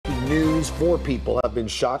news. 4 people have been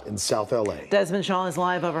shot in South LA. Desmond Shaw is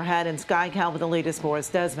live overhead in KCAL with the latest for us.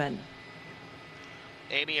 Desmond.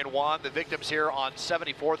 Amy and Juan, the victims here on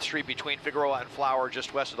 74th Street between Figueroa and Flower,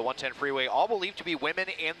 just west of the 110 freeway, all believed to be women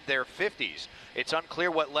in their 50s. It's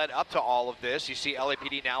unclear what led up to all of this. You see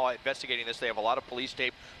LAPD now investigating this. They have a lot of police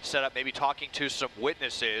tape set up, maybe talking to some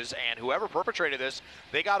witnesses, and whoever perpetrated this,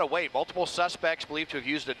 they got away. Multiple suspects believed to have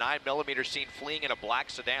used a 9mm seen fleeing in a black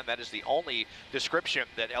sedan. That is the only description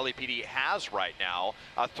that LAPD has right now.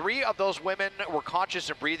 3 of those women were conscious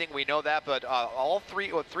and breathing. We know that, but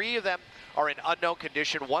three of them are in unknown condition.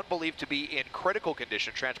 One believed to be in critical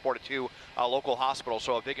condition, transported to a local hospital.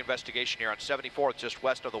 So a big investigation here on 74th, just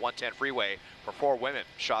west of the 110 freeway, for 4 women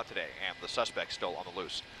shot today, and the suspect still on the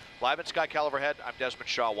loose. Live in KCAL overhead, I'm Desmond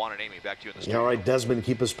Shaw. Juan and Amy, back to you in the studio. All right, Desmond,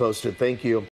 keep us posted. Thank you.